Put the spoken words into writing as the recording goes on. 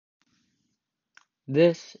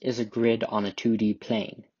This is a grid on a 2D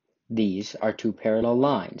plane. These are two parallel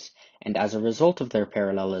lines, and as a result of their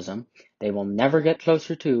parallelism, they will never get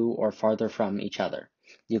closer to or farther from each other.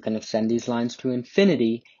 You can extend these lines to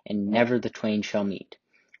infinity, and never the twain shall meet.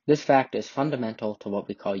 This fact is fundamental to what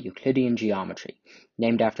we call Euclidean geometry,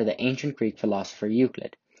 named after the ancient Greek philosopher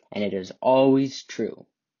Euclid, and it is always true.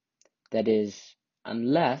 That is,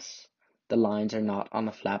 unless the lines are not on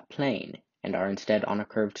a flat plane and are instead on a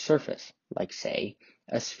curved surface, like, say,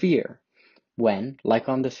 a sphere. When, like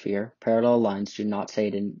on the sphere, parallel lines do not stay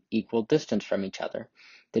at an equal distance from each other,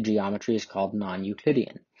 the geometry is called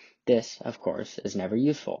non-Euclidean. This, of course, is never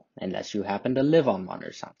useful, unless you happen to live on one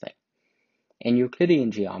or something. In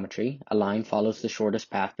Euclidean geometry, a line follows the shortest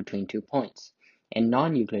path between 2 points. In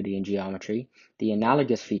non-Euclidean geometry, the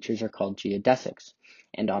analogous features are called geodesics,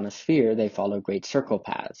 and on a sphere they follow great circle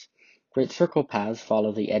paths. Great circle paths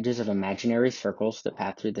follow the edges of imaginary circles that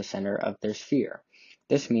pass through the center of their sphere.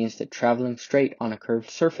 This means that traveling straight on a curved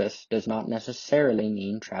surface does not necessarily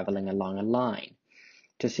mean traveling along a line.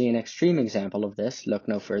 To see an extreme example of this, look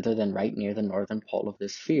no further than right near the northern pole of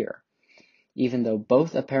this sphere. Even though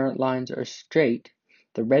both apparent lines are straight,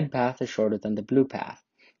 the red path is shorter than the blue path.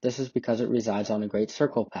 This is because it resides on a great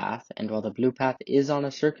circle path, and while the blue path is on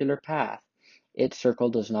a circular path, its circle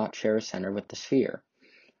does not share a center with the sphere.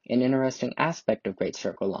 An interesting aspect of great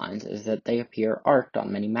circle lines is that they appear arced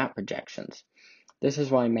on many map projections. This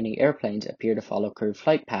is why many airplanes appear to follow curved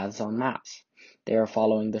flight paths on maps. They are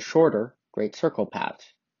following the shorter, great circle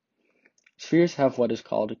paths. Spheres have what is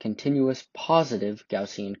called a continuous positive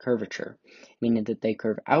Gaussian curvature, meaning that they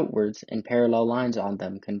curve outwards and parallel lines on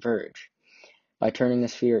them converge. By turning a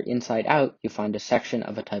sphere inside out, you find a section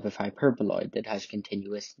of a type of hyperboloid that has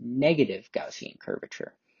continuous negative Gaussian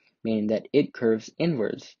curvature, meaning that it curves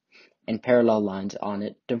inwards and parallel lines on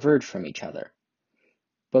it diverge from each other.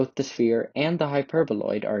 Both the sphere and the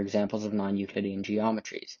hyperboloid are examples of non-Euclidean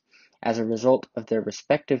geometries. As a result of their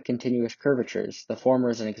respective continuous curvatures, the former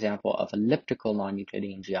is an example of elliptical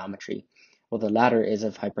non-Euclidean geometry, while the latter is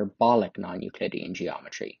of hyperbolic non-Euclidean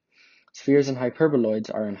geometry. Spheres and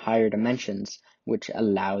hyperboloids are in higher dimensions, which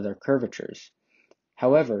allow their curvatures.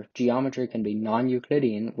 However, geometry can be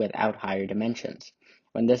non-Euclidean without higher dimensions.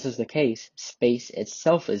 When this is the case, space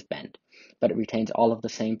itself is bent, but it retains all of the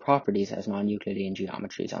same properties as non-Euclidean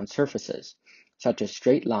geometries on surfaces, such as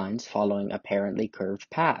straight lines following apparently curved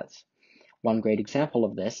paths. One great example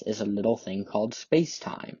of this is a little thing called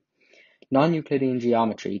space-time. Non-Euclidean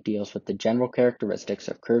geometry deals with the general characteristics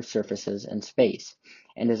of curved surfaces and space,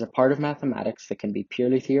 and is a part of mathematics that can be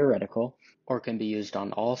purely theoretical or can be used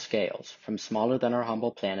on all scales, from smaller than our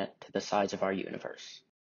humble planet to the size of our universe.